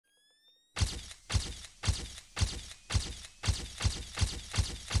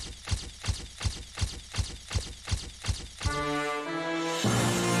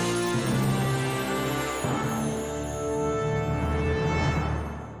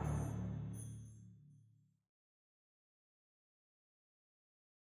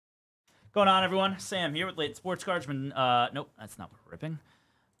Going on, everyone? Sam here with Late Sports Cards. Nope, that's not what we're ripping.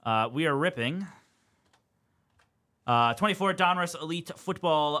 We are ripping 24 Donruss Elite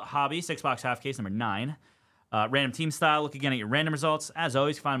Football Hobby, 6-box half case, number 9. Random team style. Look again at your random results. As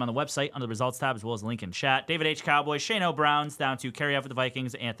always, you can find them on the website under the results tab, as well as the link in chat. David H. Cowboys, Shane O. Browns, down to Carry F with the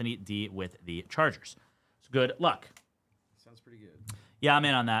Vikings, Anthony D. with the Chargers. So good luck. Sounds pretty good. Yeah, I'm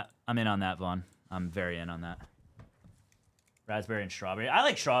in on that. I'm in on that, Vaughn. I'm very in on that. Raspberry and strawberry. I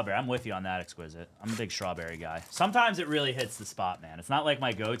like strawberry. I'm with you on that, Exquisite. I'm a big strawberry guy. Sometimes it really hits the spot, man. It's not like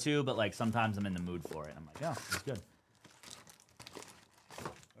my go-to, but like sometimes I'm in the mood for it. I'm like, yeah, it's good.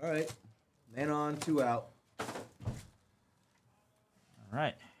 All right. Man on, 2 out. All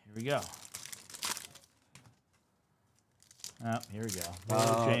right, here we go. Oh, here we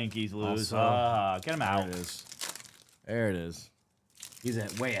go. Yankees lose. Get him out. There it is. There it is. He's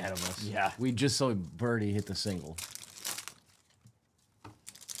way ahead of us. Yeah. We just saw Birdie hit the single.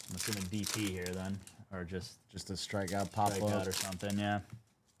 I'm assuming DP here then, or just a strikeout pop up or something. Yeah.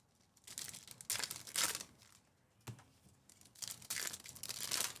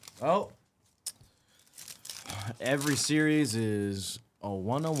 Oh. Every series is a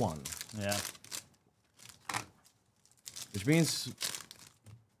 1-1. Yeah. Which means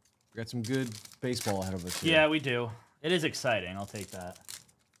we got some good baseball ahead of us here. Yeah, we do. It is exciting. I'll take that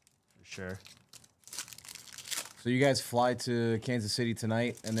for sure. So you guys fly to Kansas City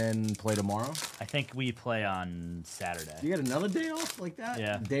tonight and then play tomorrow? I think we play on Saturday. You got another day off like that?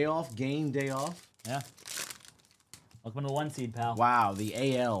 Yeah. Day off, game, day off? Yeah. Welcome to the 1 seed, pal. Wow,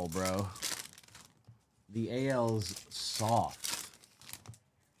 the AL, bro. The AL's soft.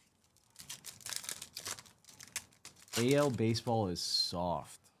 AL baseball is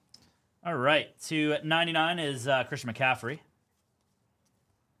soft. All right. To 99 is Christian McCaffrey.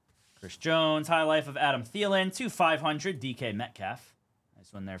 Chris Jones, High Life of Adam Thielen. To 500, DK Metcalf.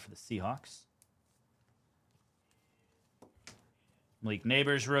 Nice one there for the Seahawks. Malik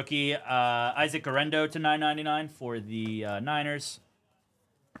Neighbors rookie. Isaac Garendo to 999 for the Niners.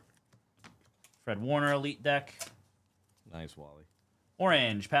 Fred Warner Elite deck. Nice, Wally.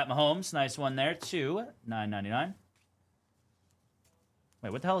 Orange, Pat Mahomes. Nice one there to 999.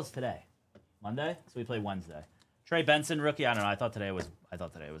 Wait, what the hell is today? Monday? So we play Wednesday. Trey Benson, rookie. I don't know. I thought today was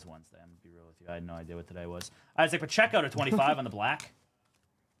Wednesday. I'm gonna be real with you. I had no idea what today was. Isaac Pacheco to 25 on the black.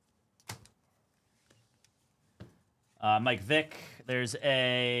 Mike Vick. There's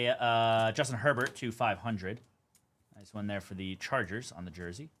a Justin Herbert to 500. Nice one there for the Chargers on the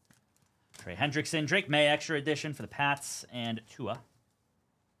jersey. Trey Hendrickson, Drake May extra edition for the Pats, and Tua.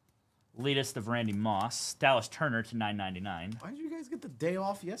 Latest of Randy Moss. Dallas Turner to 999. Why did you guys get the day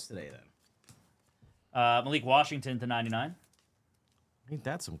off yesterday then? Malik Washington to 99. Ain't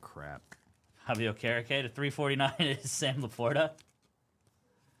that some crap? Javier Carrique to 349 is Sam Laporta.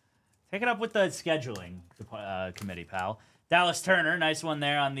 Take it up with the scheduling committee, pal. Dallas Turner, nice one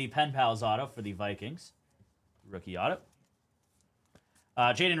there on the Pen Pals auto for the Vikings. Rookie auto.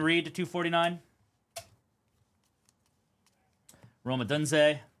 Jaden Reed to 249. Roma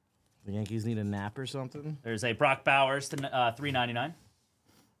Dunze. The Yankees need a nap or something? There's a Brock Bowers to 399.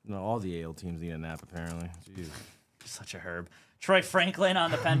 No, all the AL teams need a nap, apparently. Jeez. Such a herb. Troy Franklin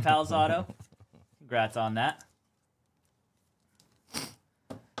on the Pen Pals auto. Congrats on that.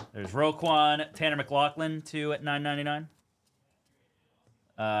 There's Roquan, Tanner McLaughlin to 999.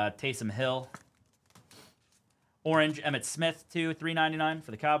 Taysom Hill. Orange, Emmitt Smith to 399 for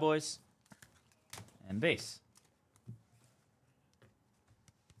the Cowboys. And base.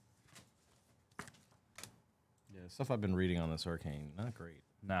 Yeah, stuff I've been reading on this Arcane, not great.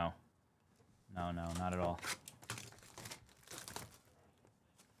 No. No, not at all.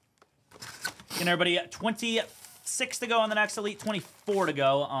 And everybody, 26 to go on the next Elite, 24 to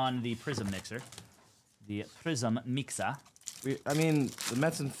go on the Prism Mixer. The Prism Mixa. I mean, the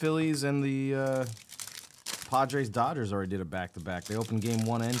Mets and Phillies and the Padres Dodgers already did a back-to-back. They opened game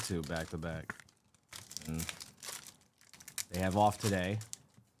 1 and 2 back-to-back. And they have off today.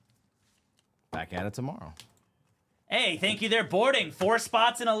 Back at it tomorrow. Hey, thank you there, boarding. 4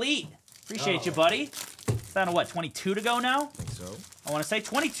 spots in Elite. Appreciate you, buddy. It's down to what, 22 to go now? I think so. I want to say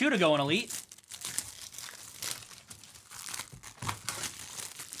 22 to go in Elite.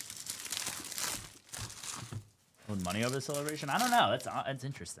 Owed money over the celebration? I don't know. That's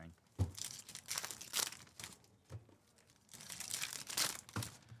interesting.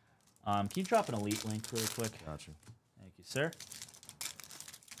 Can you drop an Elite link really quick? Gotcha. Thank you, sir.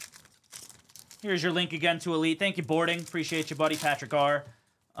 Here's your link again to Elite. Thank you, boarding. Appreciate you, buddy. Patrick R.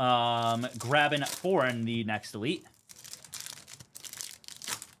 Grabbing 4 in the next Elite.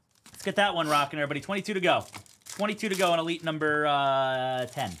 Let's get that one rocking, everybody. 22 to go. 22 to go in Elite number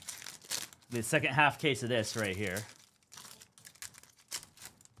 10. The second half case of this right here.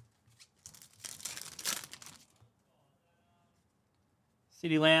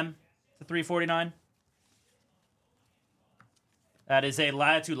 CeeDee Lamb to 349. That is a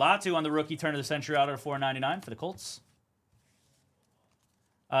Latu on the rookie turn of the century auto to 499 for the Colts.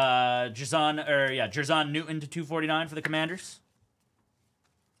 Jerzon Newton to 249 for the Commanders.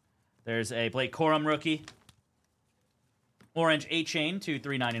 There's a Blake Corum rookie. Orange A-Chain to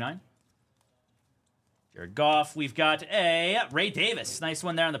 399. Jared Goff. We've got a Ray Davis. Nice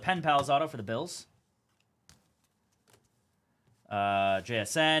one there on the Pen Pals auto for the Bills.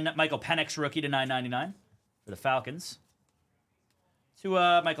 JSN. Michael Penix rookie to 999 for the Falcons.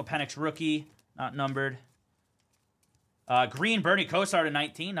 Michael Penix rookie, not numbered. Green Bernie Kosar to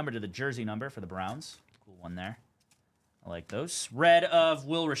 19, numbered to the jersey number for the Browns. Cool one there. I like those. Red of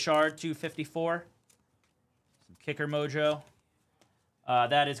Will Richard, 254. Some kicker mojo.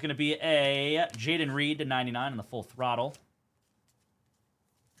 That is going to be a Jaden Reed to 99 on the full throttle.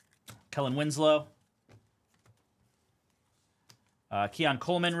 Kellen Winslow. Keon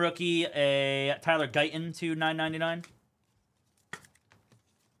Coleman rookie, a Tyler Guyton to 999.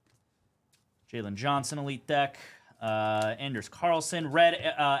 Jalen Johnson elite deck. Anders Carlson. Red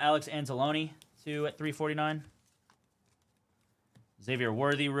Alex Anzalone to at 349. Xavier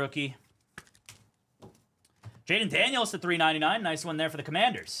Worthy rookie. Jaden Daniels to 399. Nice one there for the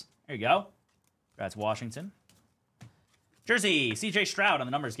Commanders. There you go. Congrats, Washington. Jersey, CJ Stroud on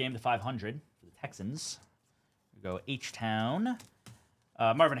the numbers game to 500 for the Texans. We go H-Town.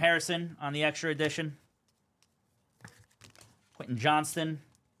 Marvin Harrison on the extra edition. Quentin Johnston.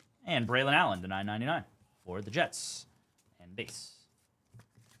 And Braylon Allen to 999 for the Jets and base. Do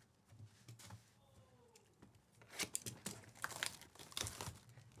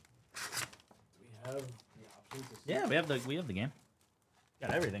we have the options? Yeah, we have the game.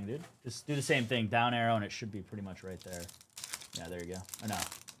 Got everything, dude. Just do the same thing, down arrow, and it should be pretty much right there. Yeah, there you go. I know.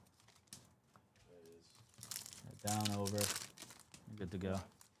 Down, over. You're good to go.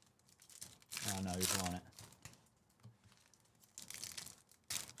 Oh, no, you're throwing it.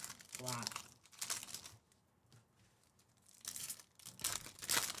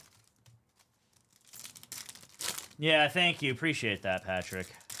 Yeah, thank you. Appreciate that, Patrick.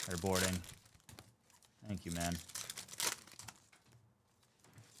 Or boarding. Thank you, man.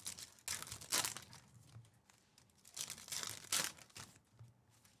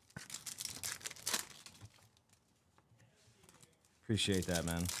 Appreciate that,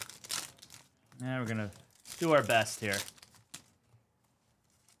 man. Yeah, we're gonna do our best here.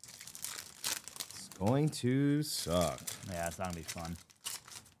 It's going to suck. Yeah, it's not gonna be fun.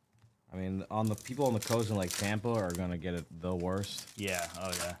 I mean, on the people on the coast in like Tampa are gonna get it the worst. Yeah.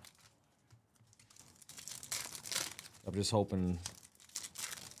 Oh yeah. I'm just hoping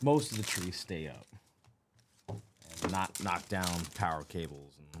most of the trees stay up and not knock down power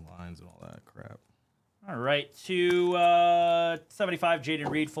cables and lines and all that crap. All right, to 75, Jaden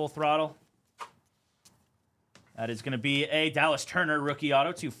Reed, full throttle. That is going to be a Dallas Turner rookie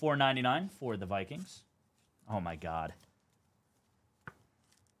auto to 499 for the Vikings. Oh my God.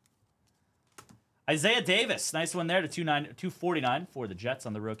 Isaiah Davis, nice one there to 249 for the Jets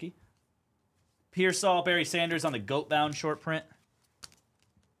on the rookie. Pearsall, Barry Sanders on the Goat-bound short print.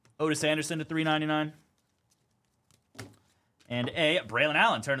 Otis Anderson to 399. And a Braylon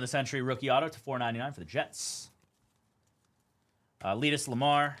Allen, turn of the century rookie auto to 499 for the Jets. Letus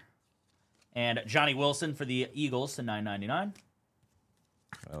Lamar and Johnny Wilson for the Eagles to 999.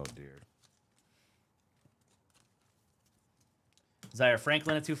 Oh dear. Zaire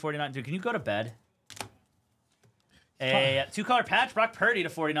Franklin at 249. Dude, can you go to bed? A two-color patch, Brock Purdy to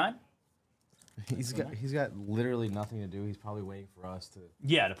 49. He's got literally nothing to do. He's probably waiting for us to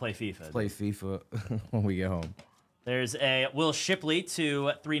Play FIFA. play FIFA when we get home. There's a Will Shipley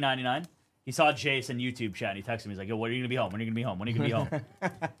to 399. He saw Jason YouTube chat and he texted me. He's like, yo, when are you going to be home? When are you going to be home? When are you going to be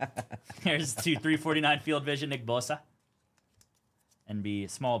home? Here's to 349 Field Vision, Nick Bosa. NB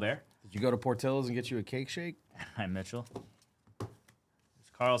Small Bear. Did you go to Portillo's and get you a cake shake? Hi, Mitchell. There's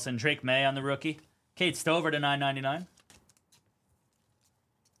Carlson, Drake May on the rookie. Kate Stover to 999.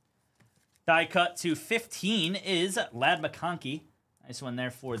 Die cut to 15 is Lad McConkey. Nice one there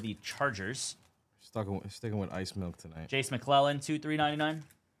for the Chargers. Sticking with ice milk tonight. Jace McClellan to 399.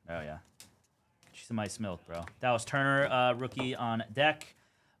 Oh, yeah. Get you some ice milk, bro. Dallas Turner, rookie on deck.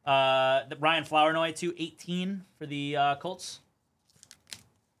 Ryan Flournoy to 18 for the Colts.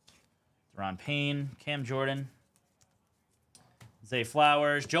 Ron Payne, Cam Jordan. Zay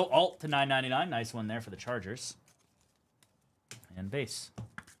Flowers. Joe Alt to 999. Nice one there for the Chargers. And base.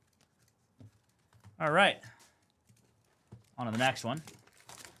 All right. On to the next one.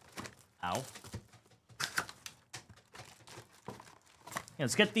 Ow. Yeah,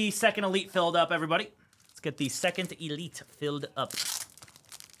 let's get the second elite filled up, everybody. Let's get the second elite filled up.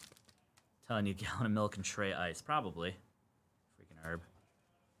 Telling you, gallon of milk and tray ice. Probably. Freaking herb.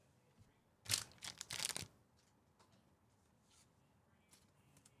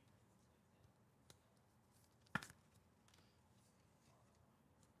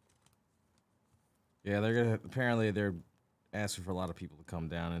 Yeah, they're gonna. Apparently, they're asking for a lot of people to come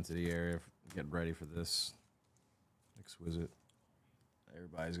down into the area, get ready for this exquisite.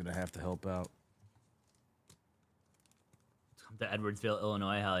 Everybody's gonna have to help out. Come to Edwardsville,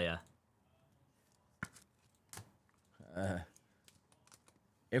 Illinois. Hell yeah.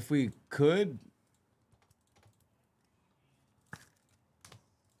 If we could,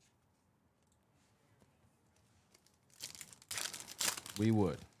 we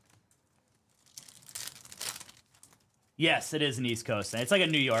would. Yes, it is an East Coast thing. It's like a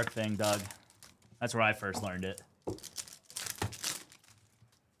New York thing, Doug. That's where I first learned it.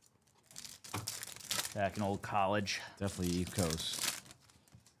 Back in old college. Definitely East Coast.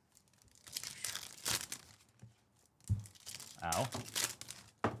 Ow.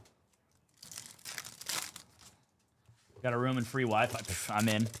 Got a room and free Wi-Fi. Pff, I'm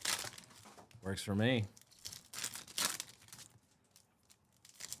in. Works for me.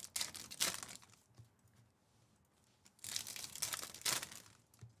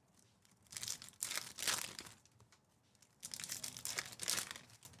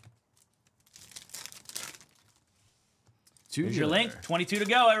 Here's your link. 22 to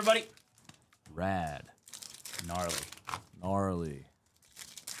go, everybody. Rad. Gnarly. Gnarly.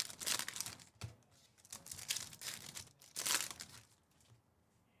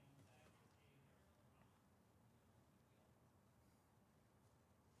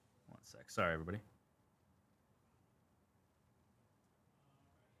 One sec. Sorry, everybody.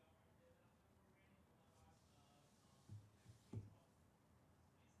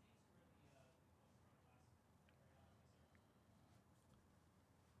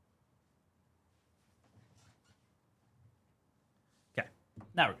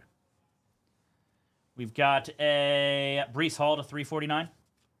 Now we're good. We've got a Brees Hall to 349.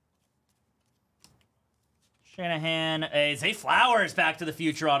 Shanahan, a Zay Flowers Back to the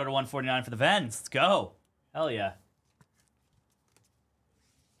Future auto to 149 for the Vens. Let's go. Hell yeah.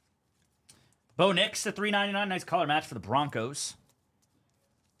 Bo Nix to 399. Nice color match for the Broncos.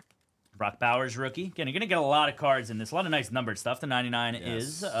 Brock Bowers rookie. Again, you're going to get a lot of cards in this. A lot of nice numbered stuff. The 99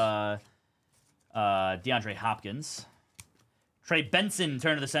 is DeAndre Hopkins. Trey Benson,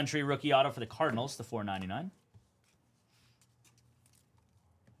 turn of the century rookie auto for the Cardinals to 499.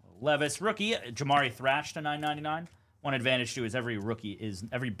 Levis rookie, Jamari Thrash to 999. One advantage too is every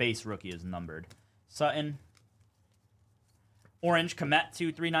base rookie is numbered. Sutton. Orange Komet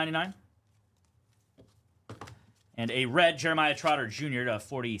to 399. And a red Jeremiah Trotter Jr. to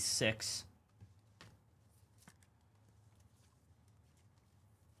 46.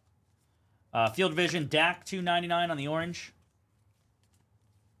 Field Vision Dak 299 on the orange.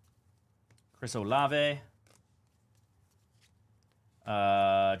 Chris Olave.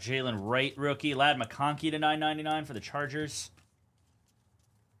 Jalen Wright rookie. Ladd McConkey to 999 for the Chargers.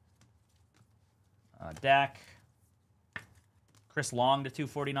 Dak. Chris Long to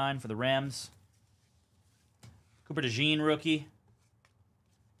 249 for the Rams. Cooper DeJean rookie.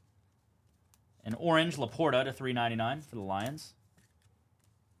 And orange Laporta to 399 for the Lions.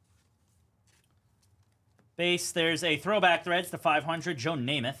 Base, there's a throwback threads to 500. Joe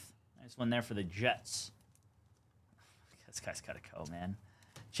Namath. Nice one there for the Jets. This guy's got to go, man.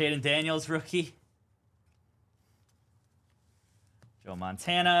 Jaden Daniels, rookie. Joe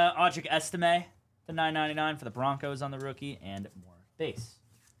Montana. Audric Estime to 999 for the Broncos on the rookie. And more base.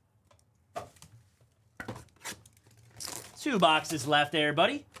 2 boxes left there,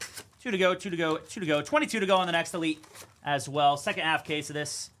 buddy. 2 to go, 2 to go, 2 to go. 22 to go on the next Elite as well. Second half case of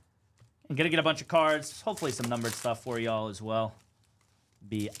this. I'm going to get a bunch of cards. Hopefully some numbered stuff for y'all as well.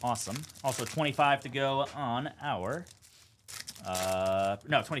 Be awesome. Also 25 to go on our...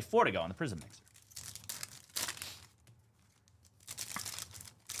 no, 24 to go on the Prism Mixer.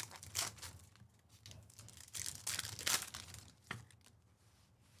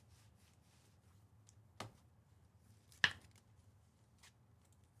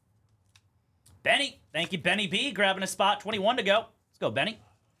 Benny. Thank you, Benny B. Grabbing a spot. 21 to go. Let's go, Benny.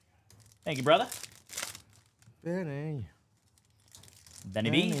 Thank you, brother. Benny. Benny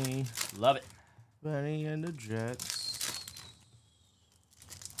B. Love it. Benny and the Jets.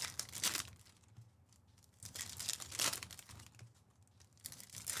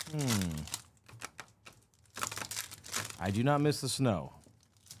 I do not miss the snow.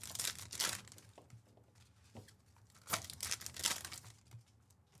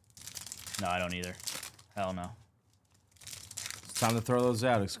 don't either. Hell no. It's time to throw those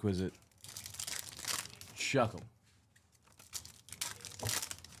out, Exquisite. Chuck 'em.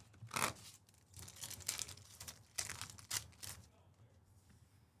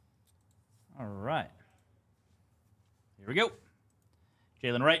 All right. Here we go.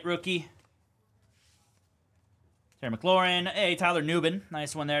 Jalen Wright, rookie. Terry McLaurin. Hey, Tyler Nubin.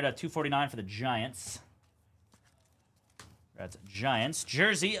 Nice one there to 249 for the Giants. That's Giants.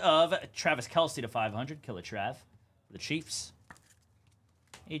 Jersey of Travis Kelce to 500. Killer Trav for the Chiefs.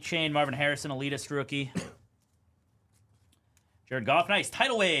 A-Chain, Marvin Harrison, elitist rookie. Jared Goff, nice.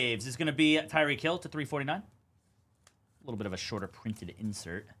 Tidal Waves is going to be Tyreek Hill to 349. A little bit of a shorter printed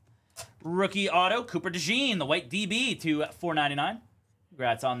insert. Rookie auto, Cooper DeJean, the white DB to 499.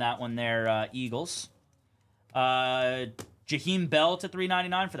 Congrats on that one there, Eagles. Jaheim Bell to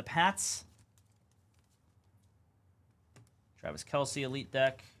 399 for the Pats. Travis Kelce, elite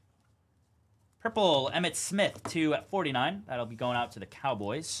deck. Purple, Emmitt Smith to 49. That'll be going out to the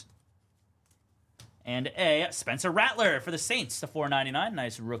Cowboys. And a Spencer Rattler for the Saints to 499.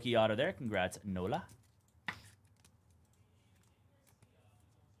 Nice rookie auto there. Congrats, Nola.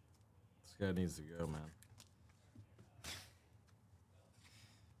 This guy needs to go, man.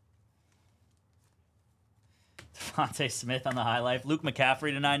 Devontae Smith on the high life. Luke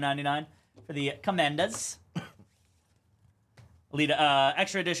McCaffrey to 999 for the Commanders. Elite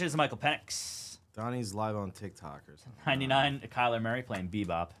extra edition is Michael Penix. Donnie's live on TikTok or something. 99, Kyler Murray playing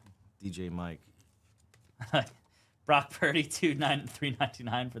Bebop. DJ Mike. Brock Purdy,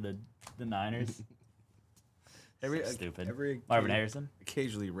 399 for the Niners. Stupid. Marvin Harrison.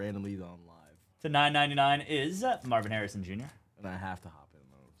 Occasionally randomly on live. To 999 is Marvin Harrison Jr. And I have to hop in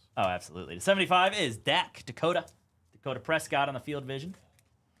those. Oh, absolutely. To 75 is Dak, Dakota Prescott on the field vision.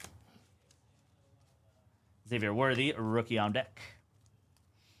 Xavier Worthy, rookie on deck.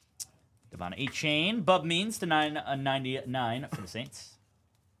 Devon A-Chain, Bub Means to 999 for the Saints.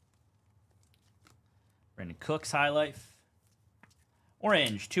 Brandon Cooks, High Life.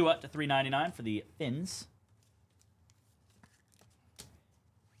 Orange, Tua to 399 for the Finns.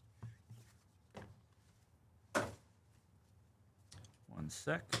 One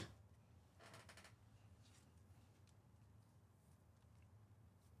sec.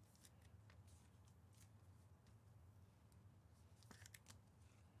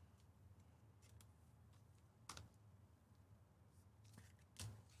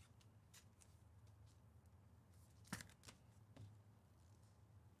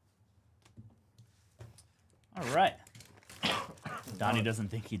 All right. Donnie doesn't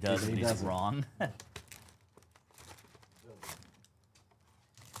think he does, but he's wrong.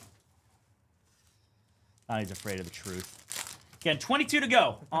 Donnie's afraid of the truth. Again, 22 to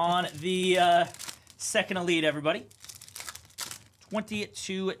go on the second elite, everybody.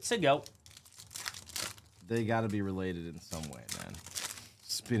 22 to go. They got to be related in some way, man.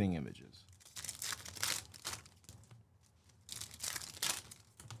 Spinning images.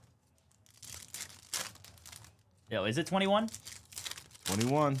 Yo, is it 21?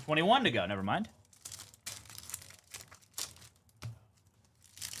 21. 21 to go. Never mind.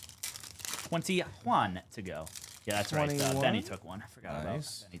 21 to go. Yeah, that's right. Benny took one. I forgot about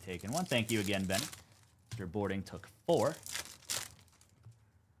Benny taking one. Thank you again, Benny. Your boarding took 4.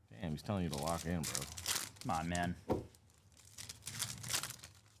 Damn, he's telling you to lock in, bro. Come on, man.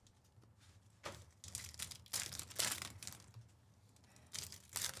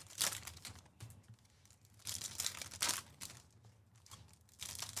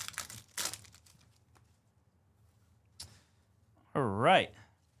 All right.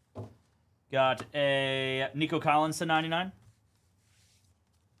 Got a Nico Collins to 99.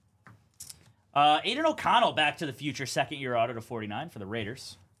 Aiden O'Connell, Back to the Future, second-year auto to 49 for the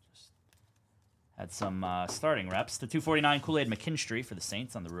Raiders. Just had some starting reps. The 249 Kool-Aid McKinstry for the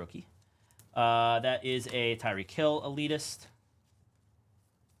Saints on the rookie. That is a Tyreek Hill elitist.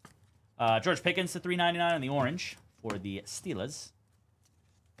 George Pickens to 399 on the orange for the Steelers.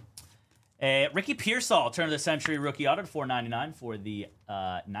 Ricky Pearsall, turn of the century rookie auto to 499 for the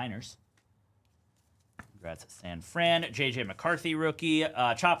Niners. Congrats, San Fran. J.J. McCarthy, rookie.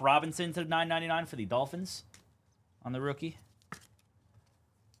 Chop Robinson to 999 for the Dolphins on the rookie.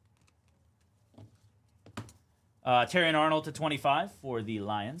 Terrion Arnold to 25 for the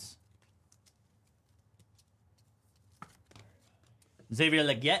Lions. Xavier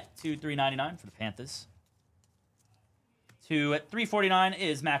Legette to 399 for the Panthers. To 349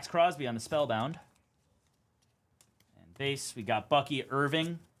 is Max Crosby on the Spellbound. And base, we got Bucky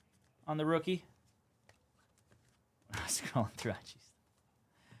Irving on the rookie. Scrolling through,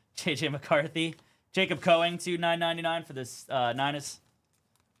 J.J. McCarthy. Jacob Coing to 999 for this Niners.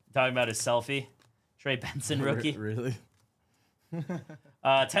 Talking about his selfie. Trey Benson rookie. Really?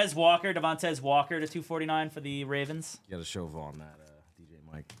 Tez Walker, Devontae Walker to 249 for the Ravens. You got to show Vaughn that, DJ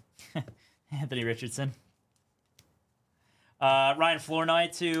Mike. Anthony Richardson. Ryan Flournoy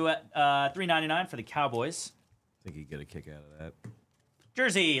to 399 for the Cowboys. I think he'd get a kick out of that.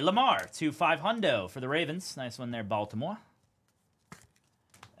 Jersey, Lamar to 500 for the Ravens. Nice one there, Baltimore.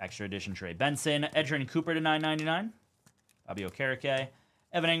 Extra edition Trey Benson. Edgerrin Cooper to 999. Fabio Okereke.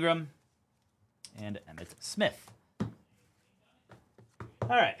 Evan Ingram. And Emmitt Smith.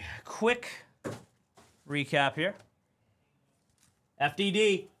 All right, quick recap here.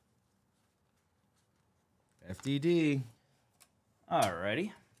 FDD. FDD. All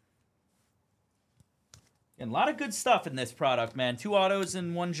righty. And a lot of good stuff in this product, man. 2 autos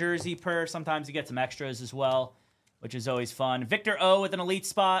and 1 jersey per. Sometimes you get some extras as well, which is always fun. Victor O with an elite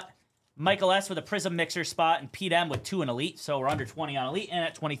spot. Michael S with a Prism Mixer spot. And Pete M with 2 in elite. So we're under 20 on elite and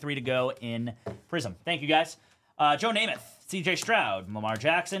at 23 to go in Prism. Thank you, guys. Joe Namath, CJ Stroud, Lamar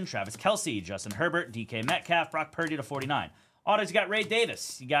Jackson, Travis Kelce, Justin Herbert, DK Metcalf, Brock Purdy to 49. Autos, you got Ray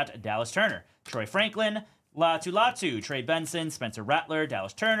Davis. You got Dallas Turner, Troy Franklin, Latu, Trey Benson, Spencer Rattler,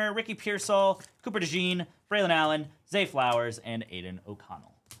 Dallas Turner, Ricky Pearsall, Cooper DeJean, Braylon Allen, Zay Flowers, and Aiden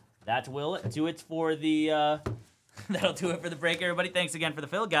O'Connell. That will do it for the that'll do it for the break, everybody. Thanks again for the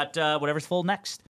fill. Got whatever's full next.